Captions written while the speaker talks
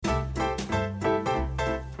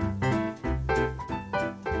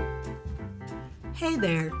Hey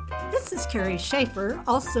there, this is Carrie Schaefer,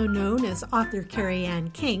 also known as author Kerry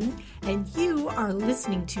and King, and you are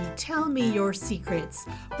listening to Tell Me Your Secrets,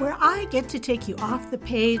 where I get to take you off the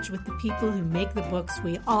page with the people who make the books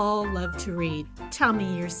we all love to read. Tell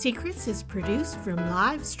Me Your Secrets is produced from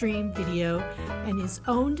live stream video and is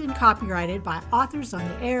owned and copyrighted by Authors on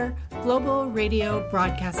the Air Global Radio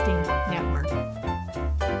Broadcasting Network.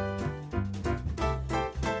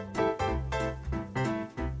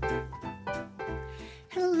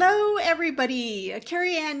 Hello, everybody.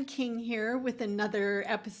 Kerry and King here with another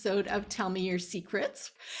episode of Tell Me Your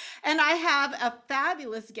Secrets. And I have a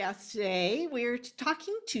fabulous guest today. We're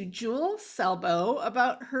talking to Jule Selbo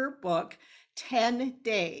about her book, 10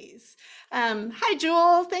 Days. Hi,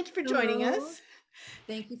 Jule. Thank you for joining us.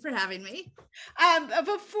 Thank you for having me.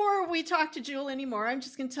 Before we talk to Jule anymore, I'm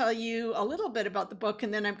just going to tell you a little bit about the book,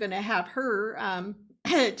 and then I'm going to have her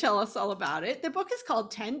tell us all about it. The book is called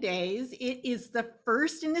 10 Days. It is the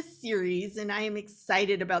first in a series, and I am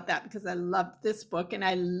excited about that because I love this book, and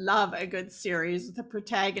I love a good series with a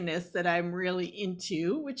protagonist that I'm really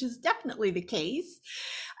into, which is definitely the case.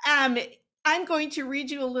 I'm going to read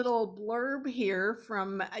you a little blurb here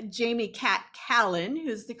from Jamie Cat Callan,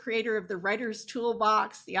 who's the creator of The Writer's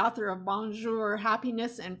Toolbox, the author of Bonjour,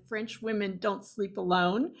 Happiness, and French Women Don't Sleep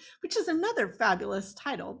Alone, which is another fabulous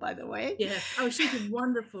title, by the way. Yes. Oh, she's a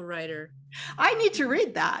wonderful writer. I need to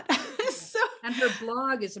read that. And her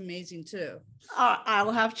blog is amazing, too. I've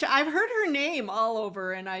heard her name all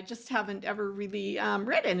over, and I just haven't ever really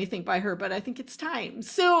read anything by her, but I think it's time.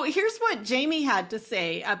 So here's what Jamie had to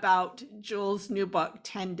say about Jule's new book,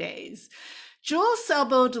 10 Days. Jule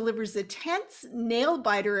Selbo delivers a tense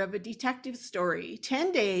nail-biter of a detective story.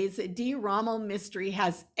 10 Days, a Dee Rommel mystery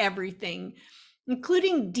has everything,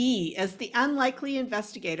 including Dee as the unlikely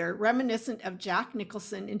investigator, reminiscent of Jack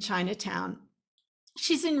Nicholson in Chinatown.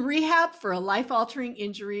 She's in rehab for a life-altering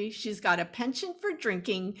injury. She's got a penchant for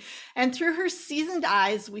drinking. And through her seasoned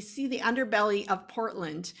eyes, we see the underbelly of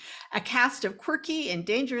Portland, a cast of quirky and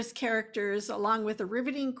dangerous characters, along with a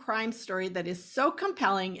riveting crime story that is so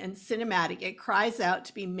compelling and cinematic, it cries out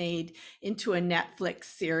to be made into a Netflix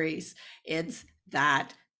series. It's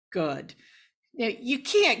that good. You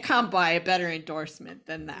can't come by a better endorsement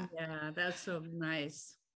than that. Yeah, that's so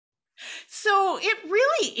nice. So it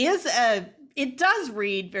really is it does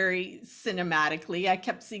read very cinematically. I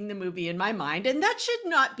kept seeing the movie in my mind, and that should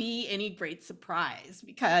not be any great surprise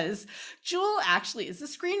because Jule actually is a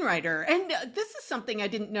screenwriter. And this is something I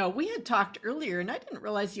didn't know. We had talked earlier, and I didn't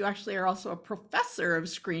realize you actually are also a professor of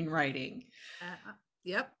screenwriting.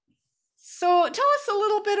 Yep. So tell us a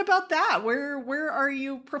little bit about that. Where are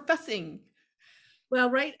you professing? Well,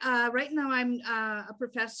 right now I'm a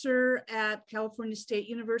professor at California State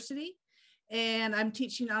University, and I'm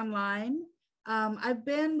teaching online. I've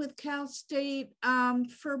been with Cal State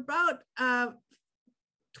for about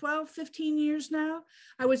 12, 15 years now.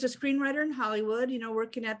 I was a screenwriter in Hollywood,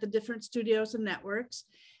 working at the different studios and networks,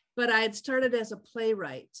 but I had started as a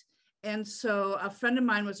playwright. And so a friend of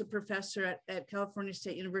mine was a professor at California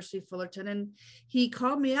State University, Fullerton, and he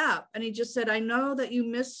called me up and he just said, I know that you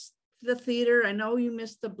miss the theater. I know you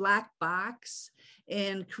missed the black box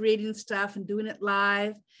and creating stuff and doing it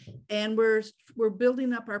live. And we're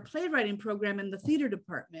building up our playwriting program in the theater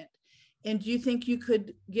department. And do you think you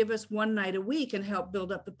could give us one night a week and help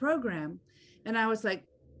build up the program? And I was like,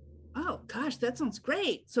 oh gosh, that sounds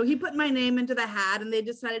great. So he put my name into the hat and they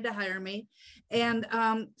decided to hire me. And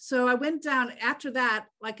so I went down after that,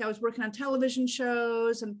 like I was working on television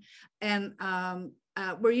shows and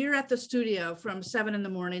where you're at the studio from 7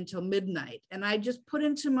 a.m. till midnight. And I just put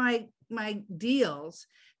into my deals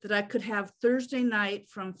that I could have Thursday night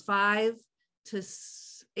from 5 to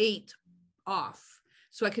 8 off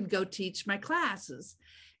so I could go teach my classes.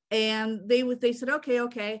 And they said,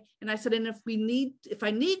 okay. And I said, and if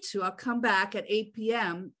I need to, I'll come back at 8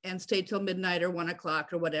 p.m. and stay till midnight or 1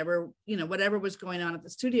 o'clock or whatever was going on at the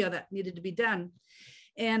studio that needed to be done.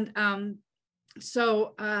 And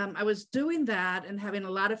so I was doing that and having a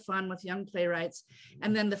lot of fun with young playwrights.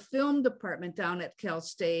 And then the film department down at Cal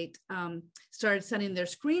State started sending their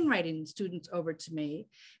screenwriting students over to me.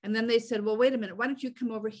 And then they said, well, wait a minute, why don't you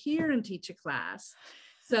come over here and teach a class?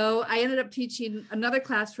 So I ended up teaching another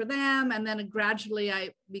class for them. And then gradually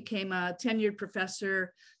I became a tenured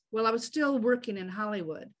professor. Well, I was still working in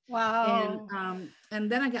Hollywood. Wow.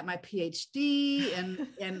 And then I got my PhD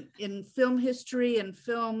and in film history and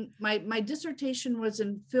film. My dissertation was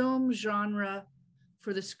in film genre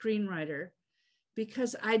for the screenwriter,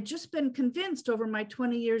 because I'd just been convinced over my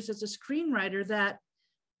 20 years as a screenwriter that,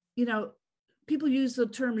 people use the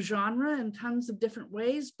term genre in tons of different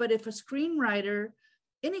ways, but if a screenwriter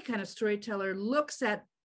any kind of storyteller looks at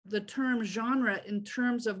the term genre in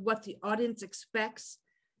terms of what the audience expects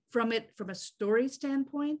from it from a story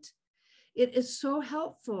standpoint, it is so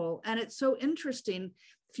helpful and it's so interesting.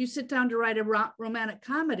 If you sit down to write a romantic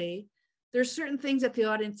comedy, there's certain things that the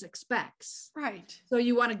audience expects. Right. So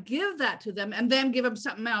you want to give that to them and then give them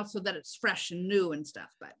something else so that it's fresh and new and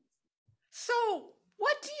stuff. But so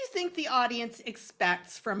what do you think the audience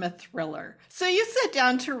expects from a thriller? So you sit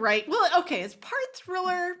down to write, well, okay, it's part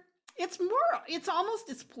thriller. It's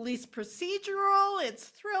police procedural, it's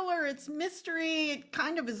thriller, it's mystery. It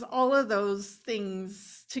kind of is all of those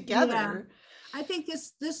things together. Yeah. I think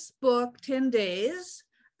this book, 10 Days,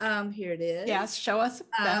 here it is. Yes, show us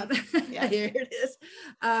that. Yeah. Here it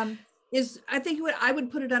is I think I would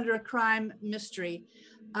put it under a crime mystery,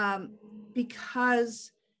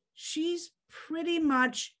 because she's pretty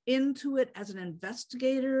much into it as an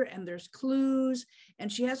investigator, and there's clues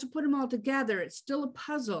and she has to put them all together. It's still a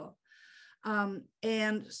puzzle, but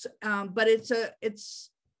it's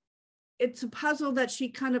a puzzle that she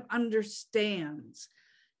kind of understands.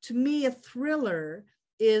 To me, a thriller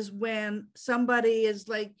is when somebody is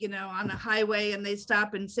like, on a highway and they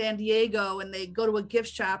stop in San Diego and they go to a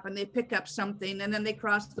gift shop and they pick up something and then they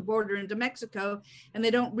cross the border into Mexico and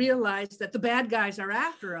they don't realize that the bad guys are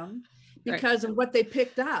after them because of what they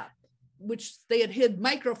picked up, which they had hid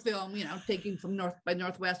microfilm, taking from North by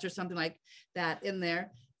Northwest or something like that in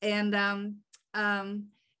there. And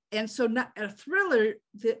so not a thriller,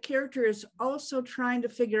 the character is also trying to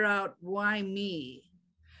figure out, why me?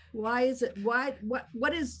 Why is it,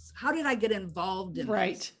 how did I get involved in this?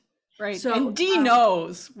 Right. So, and Dee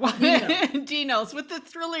knows. Dee knows with the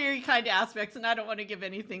thriller kind of aspects, and I don't want to give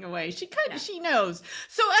anything away. She knows.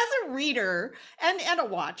 So as a reader and a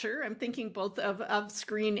watcher, I'm thinking both of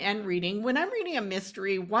screen and reading. When I'm reading a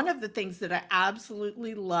mystery, one of the things that I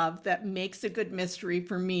absolutely love that makes a good mystery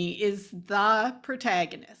for me is the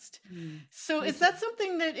protagonist. So is that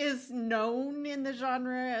something that is known in the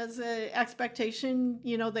genre as an expectation,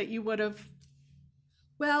 that you would have?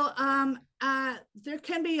 Well, there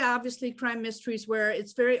can be obviously crime mysteries where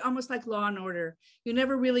it's very almost like Law and Order. You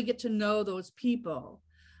never really get to know those people.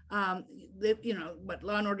 But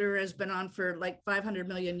Law and Order has been on for like 500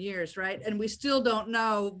 million years, right? And we still don't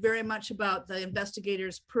know very much about the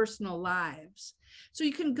investigators' personal lives. So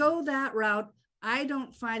you can go that route. I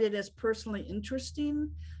don't find it as personally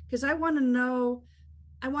interesting because I want to know.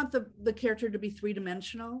 I want the character to be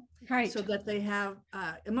three-dimensional, right? So that they have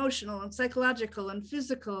emotional and psychological and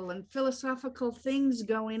physical and philosophical things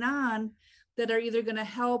going on that are either going to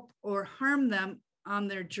help or harm them on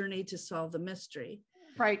their journey to solve the mystery.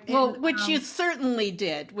 Right. Well, which you certainly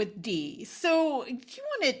did with Dee. So do you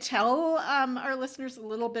want to tell our listeners a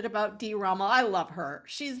little bit about Dee Rommel? I love her.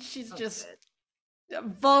 She's just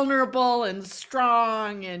vulnerable and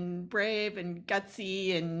strong and brave and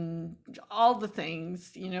gutsy and all the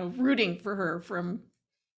things, rooting for her from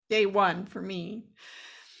day one for me.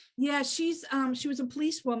 Yeah, she was a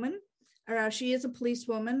policewoman. She is a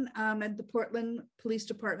policewoman at the Portland Police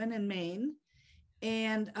Department in Maine.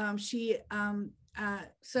 And she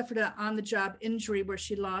suffered an on-the-job injury where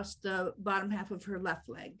she lost the bottom half of her left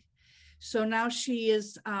leg. So now she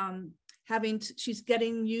is she's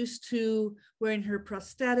getting used to wearing her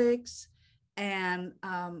prosthetics and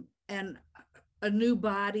a new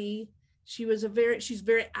body. She's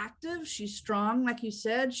very active. She's strong, like you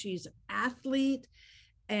said. She's an athlete,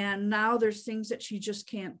 and now there's things that she just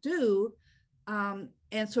can't do.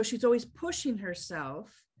 And so she's always pushing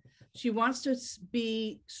herself. She wants to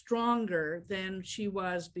be stronger than she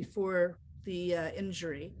was before the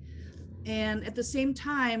injury. And at the same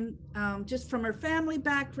time, just from her family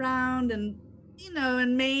background and,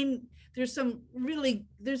 in Maine, there's just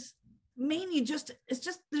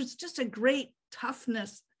a great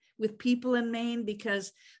toughness with people in Maine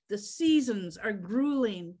because the seasons are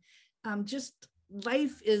grueling.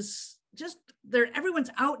 Life is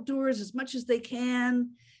everyone's outdoors as much as they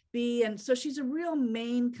can be. And so she's a real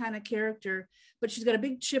Maine kind of character, but she's got a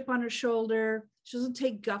big chip on her shoulder. She doesn't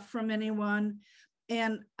take guff from anyone.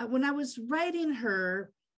 And when I was writing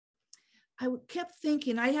her, I kept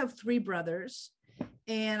thinking, I have 3 brothers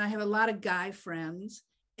and I have a lot of guy friends.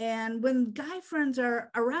 And when guy friends are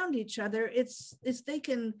around each other, it's they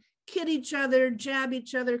can kid each other, jab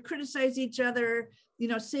each other, criticize each other,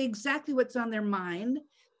 say exactly what's on their mind.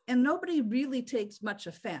 And nobody really takes much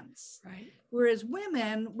offense. Right. Whereas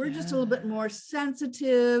women, we're just a little bit more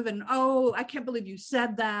sensitive and, oh, I can't believe you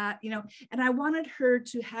said that, and I wanted her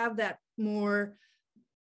to have that more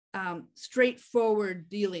straightforward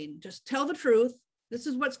dealing. Just tell the truth. This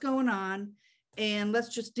is what's going on, and let's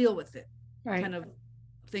just deal with it. Right. Kind of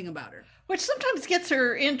thing about her. Which sometimes gets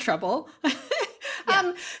her in trouble.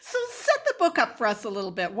 Yeah. So set the book up for us a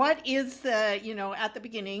little bit. What is the, at the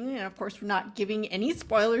beginning, and of course, we're not giving any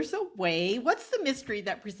spoilers away. What's the mystery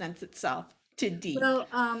that presents itself to Dee? Well,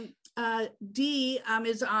 Dee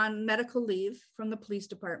is on medical leave from the police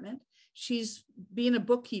department. She's being a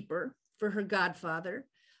bookkeeper for her godfather,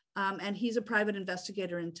 and he's a private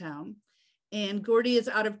investigator in town. And Gordy is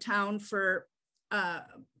out of town for a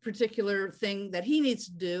particular thing that he needs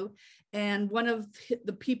to do. And one of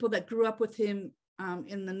the people that grew up with him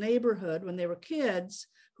in the neighborhood when they were kids,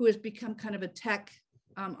 who has become kind of a tech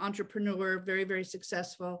entrepreneur, very, very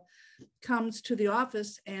successful, comes to the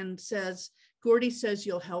office and says, Gordy says,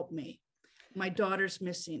 you'll help me. My daughter's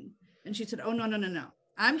missing. And she said, oh, no.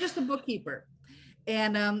 I'm just a bookkeeper.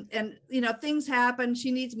 And things happen.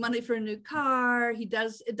 She needs money for a new car. It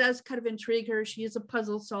does kind of intrigue her. She is a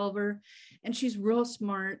puzzle solver and she's real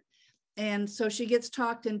smart. And so she gets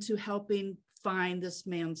talked into helping find this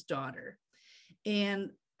man's daughter.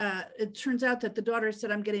 And it turns out that the daughter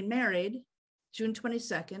said, I'm getting married June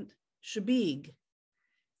 22nd, Shabig.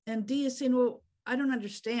 And Dee is saying, well, I don't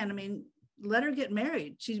understand. I mean, let her get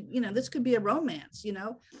married. This could be a romance,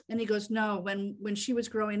 And he goes, no, when she was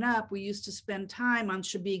growing up, we used to spend time on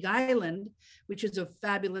Shabig Island, which is a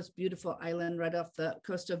fabulous, beautiful island right off the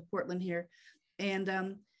coast of Portland here.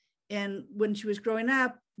 And when she was growing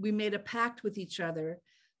up, we made a pact with each other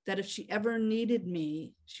that if she ever needed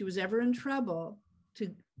me, she was ever in trouble, to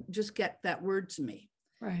just get that word to me.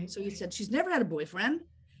 Right. So he said, she's never had a boyfriend.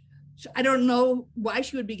 I don't know why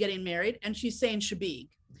she would be getting married. And she's saying Shabig.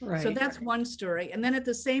 Right. So that's one story. And then at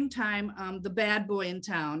the same time, the bad boy in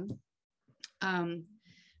town,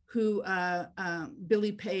 who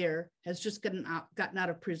Billy Payer has just gotten out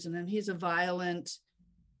of prison. And he's a violent,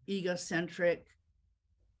 egocentric,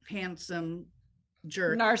 handsome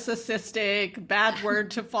jerk. Narcissistic, bad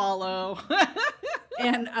word to follow.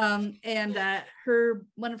 and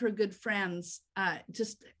one of her good friends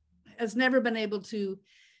just has never been able to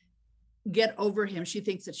get over him. She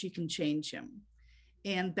thinks that she can change him,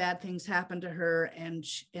 and bad things happen to her. And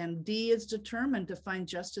Dee is determined to find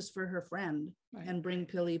justice for her friend, right, and bring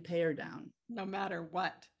Billy Payer down, no matter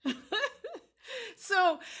what.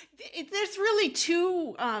 So there's really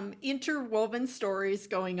two interwoven stories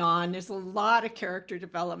going on. There's a lot of character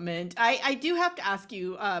development. I do have to ask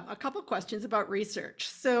you a couple questions about research.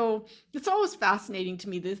 So it's always fascinating to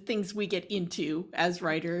me, the things we get into as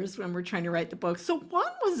writers when we're trying to write the book. So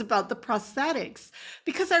one was about the prosthetics,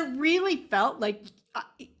 because I really felt like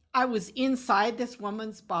I was inside this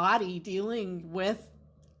woman's body dealing with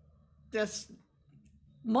this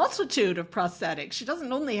multitude of prosthetics. She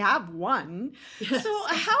doesn't only have one. Yes. So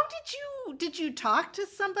how did you talk to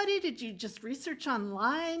somebody? Did you just research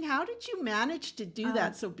online? How did you manage to do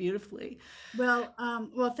that so beautifully? Well,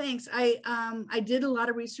 thanks. I did a lot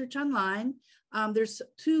of research online. There's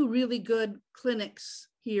two really good clinics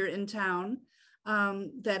here in town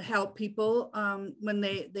that help people when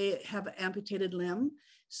they have an amputated limb.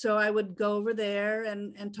 So I would go over there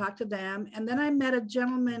and talk to them. And then I met a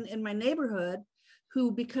gentleman in my neighborhood who,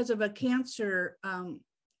 because of a cancer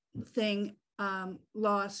thing,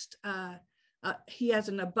 lost, he has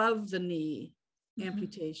an above the knee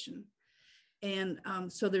amputation. And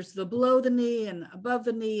so there's the below the knee and above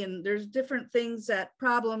the knee, and there's different things,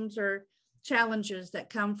 problems or challenges that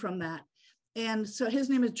come from that. And so his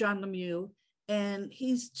name is John Lemieux, and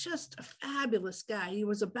he's just a fabulous guy. He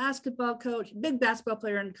was a basketball coach, big basketball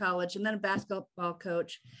player in college, and then a basketball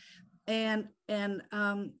coach. And it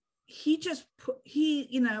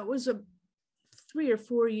was a 3 or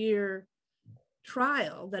 4 year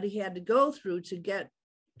trial that he had to go through to get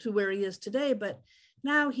to where he is today. But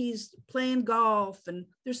now he's playing golf, and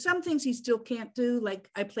there's some things he still can't do. Like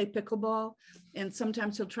I play pickleball, and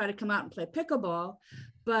sometimes he'll try to come out and play pickleball,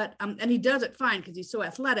 but and he does it fine because he's so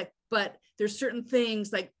athletic. But there's certain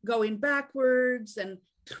things like going backwards and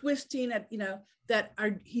twisting that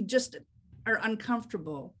are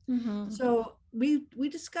uncomfortable. Mm-hmm. So we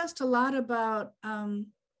discussed a lot about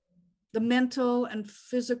the mental and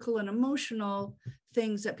physical and emotional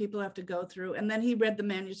things that people have to go through. And then he read the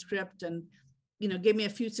manuscript and, gave me a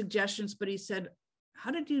few suggestions, but he said, how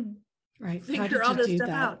did you figure all this stuff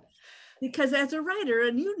out? Because as a writer,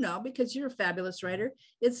 and because you're a fabulous writer,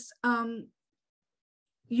 it's,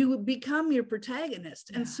 you become your protagonist.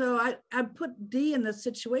 Yeah. And so I put Dee in this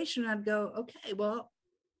situation. I'd go, okay, well,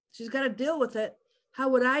 she's got to deal with it. How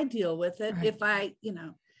would I deal with it if I,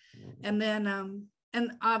 and then,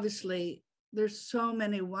 and obviously there's so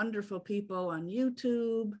many wonderful people on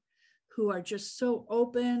YouTube who are just so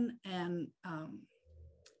open and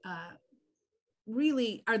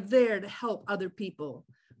really are there to help other people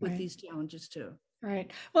with Right. these challenges too.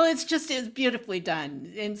 Right. Well, it's beautifully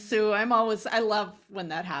done. And so I love when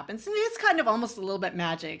that happens. And it's kind of almost a little bit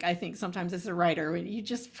magic, I think, sometimes as a writer, when you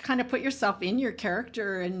just kind of put yourself in your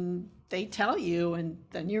character and they tell you and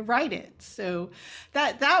then you write it. So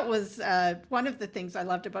that was one of the things I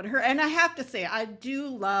loved about her. And I have to say, I do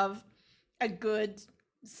love a good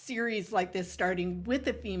series like this starting with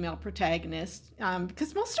a female protagonist,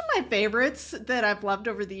 because most of my favorites that I've loved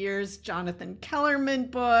over the years, Jonathan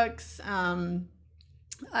Kellerman books,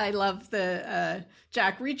 I love the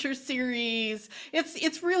Jack Reacher series.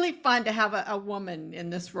 It's really fun to have a woman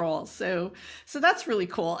in this role. So that's really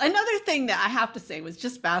cool. Another thing that I have to say was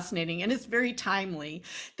just fascinating, and it's very timely.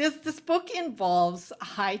 This book involves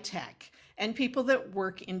high tech and people that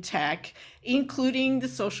work in tech, including the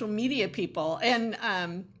social media people. And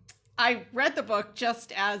I read the book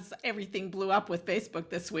just as everything blew up with Facebook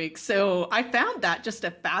this week. So I found that just a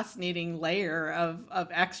fascinating layer of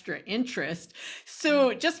extra interest.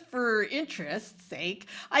 So just for interest's sake,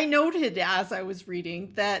 I noted as I was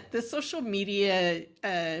reading that the social media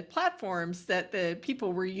platforms that the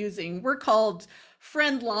people were using were called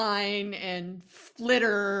Friendline and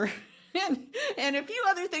Flitter and a few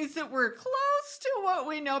other things that were close to what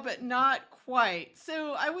we know, but not quite.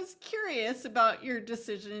 So I was curious about your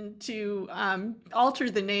decision to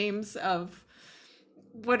alter the names of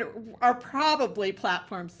what are probably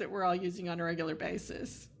platforms that we're all using on a regular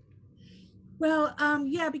basis. Well,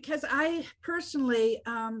 yeah, because I personally,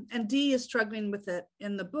 and Dee is struggling with it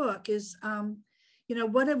in the book, is,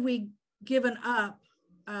 what have we given up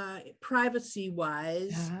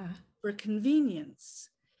privacy-wise for convenience?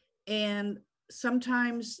 And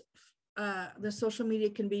sometimes the social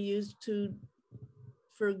media can be used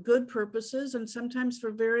for good purposes and sometimes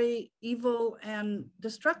for very evil and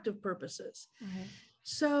destructive purposes. Mm-hmm.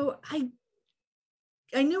 So I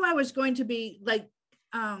knew I was going to be like,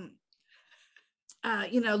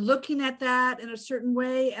 looking at that in a certain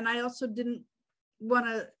way. And I also didn't want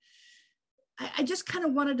to, I just kind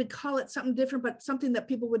of wanted to call it something different, but something that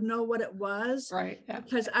people would know what it was. Right. Yeah.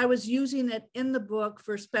 Because I was using it in the book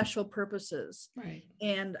for special purposes. Right.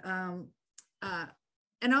 And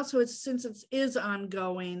also since it is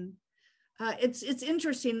ongoing, it's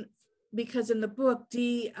interesting because in the book,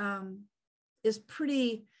 Dee is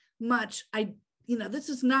pretty much, this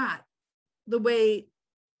is not the way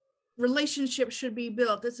relationships should be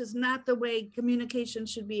built. This is not the way communication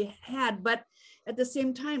should be had, but at the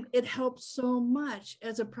same time, it helps so much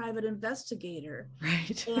as a private investigator.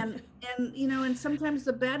 Right. And sometimes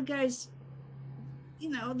the bad guys,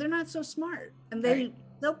 they're not so smart, and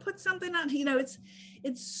they'll put something on,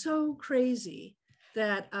 it's so crazy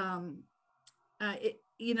that,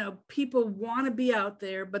 people want to be out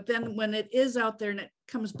there, but then when it is out there and it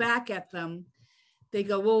comes back at them, they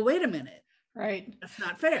go, well, wait a minute. Right. That's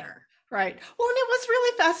not fair. Right. Well, and it was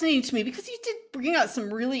really fascinating to me because you did bring out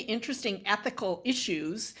some really interesting ethical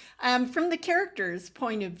issues from the character's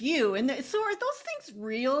point of view. And so are those things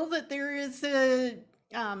real, that there is a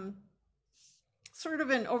sort of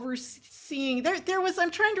an overseeing? There was,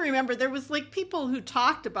 I'm trying to remember, there was like people who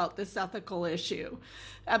talked about this ethical issue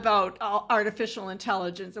about artificial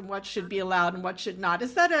intelligence and what should be allowed and what should not.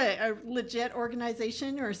 Is that a legit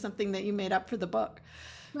organization or something that you made up for the book?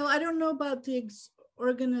 Well, I don't know about the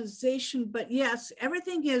organization, but yes,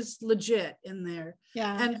 everything is legit in there.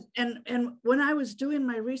 Yeah. And when I was doing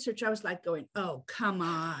my research, I was like going, oh, come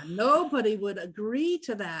on, nobody would agree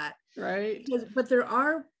to that. Right. But there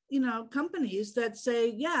are, companies that say,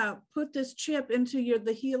 yeah, put this chip into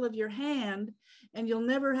the heel of your hand and you'll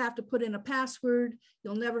never have to put in a password.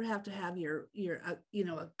 You'll never have to have your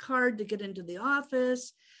a card to get into the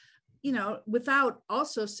office. Without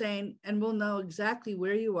also saying, and we'll know exactly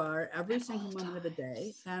where you are every single moment of the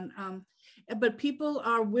day. And, but people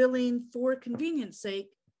are willing, for convenience sake,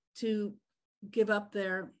 to give up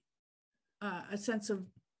their, a sense of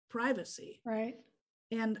privacy. Right.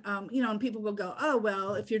 And, and people will go, oh,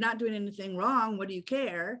 well, if you're not doing anything wrong, what do you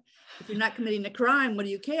care? If you're not committing a crime, what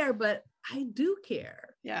do you care? But I do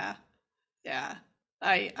care. Yeah. Yeah.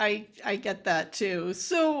 I get that too.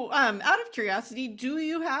 So, out of curiosity, do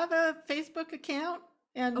you have a Facebook account?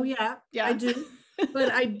 And oh yeah, I do, but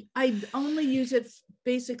I only use it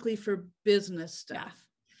basically for business stuff.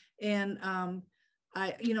 Yeah. And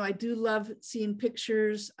I do love seeing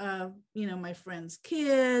pictures of my friends'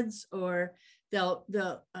 kids, or they'll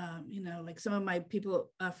like some of my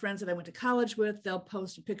friends that I went to college with, they'll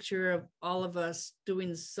post a picture of all of us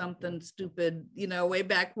doing something stupid, way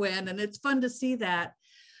back when. And it's fun to see that,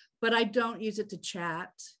 but I don't use it to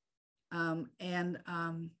chat.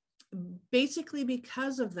 basically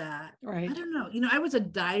because of that. Right. I don't know.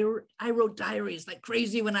 I wrote diaries like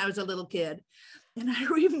crazy when I was a little kid. And I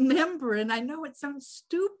remember, and I know it sounds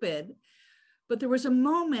stupid, but there was a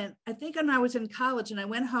moment, I think when I was in college, and I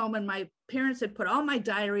went home and my parents had put all my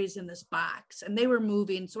diaries in this box and they were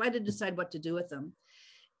moving. So I had to decide what to do with them.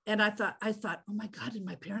 And I thought, oh my God, did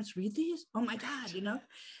my parents read these? Oh my God,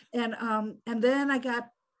 And then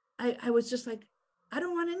I was just like, I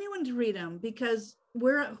don't want anyone to read them, because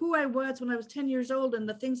who I was when I was 10 years old and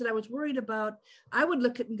the things that I was worried about, I would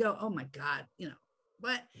look at and go, oh my God,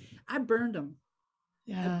 but I burned them.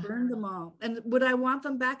 Yeah. I burned them all. And would I want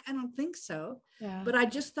them back? I don't think so. Yeah. But I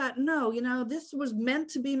just thought, no, this was meant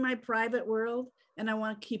to be my private world, and I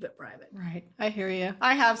want to keep it private. Right. I hear you.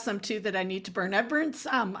 I have some too that I need to burn. I've burned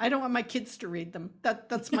some. I don't want my kids to read them.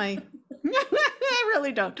 That's my, I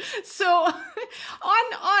really don't. So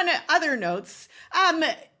on other notes,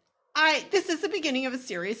 this is the beginning of a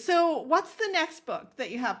series. So what's the next book that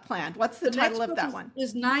you have planned? What's the title of that one?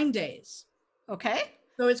 Is 9 days. Okay.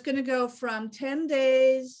 So it's going to go from 10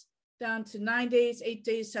 days down to 9 days, 8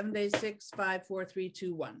 days, 7 days, 6, 5, 4, 3,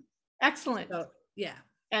 2, 1. Excellent. So, yeah.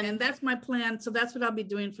 And that's my plan. So that's what I'll be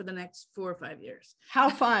doing for the next 4 or 5 years. How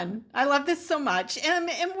fun. I love this so much.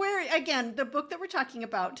 And again, the book that we're talking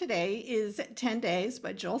about today is 10 Days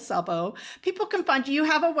by Jule Selbo. People can find you. You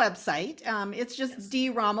have a website. It's just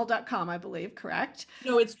deerommel.com, I believe, correct?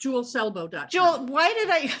 No, it's juleselbo.com. Jule, why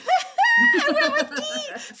did I went with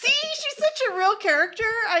Dee. See, she's such a real character.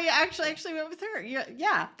 I actually went with her.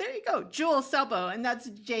 Yeah, there you go. Jule Selbo, and that's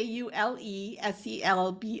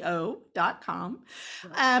JuleSelbo.com.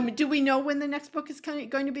 Do we know when the next book is going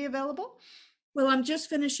to be available? Well, I'm just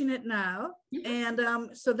finishing it now. Mm-hmm.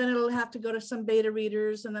 And so then it'll have to go to some beta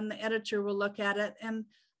readers, and then the editor will look at it. And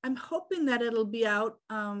I'm hoping that it'll be out,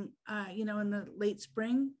 in the late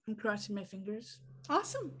spring. I'm crossing my fingers.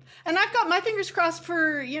 Awesome. And I've got my fingers crossed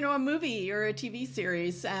for, a movie or a TV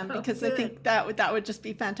series, because good. I think that would just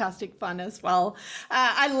be fantastic fun as well.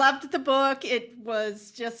 I loved the book. It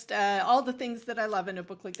was just all the things that I love in a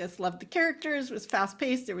book like this. Loved the characters. It was fast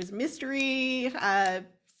paced. There was mystery,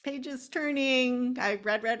 pages turning. I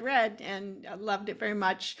read, and I loved it very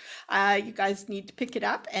much. You guys need to pick it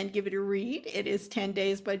up and give it a read. It is 10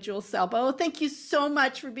 Days by Jule Selbo. Thank you so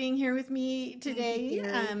much for being here with me today.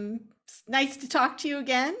 It's nice to talk to you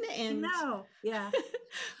again. And yeah.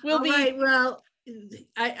 Right, well,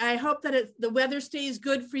 I hope that the weather stays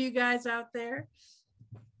good for you guys out there.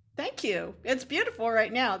 Thank you. It's beautiful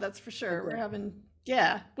right now, that's for sure. Okay. We're having,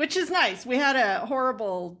 which is nice. We had a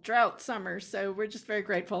horrible drought summer, so we're just very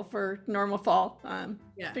grateful for normal fall.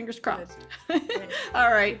 Fingers crossed.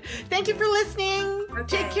 All right. Thank you for listening.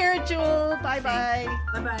 Okay. Take care, Jule. Bye-bye.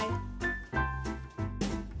 Bye-bye.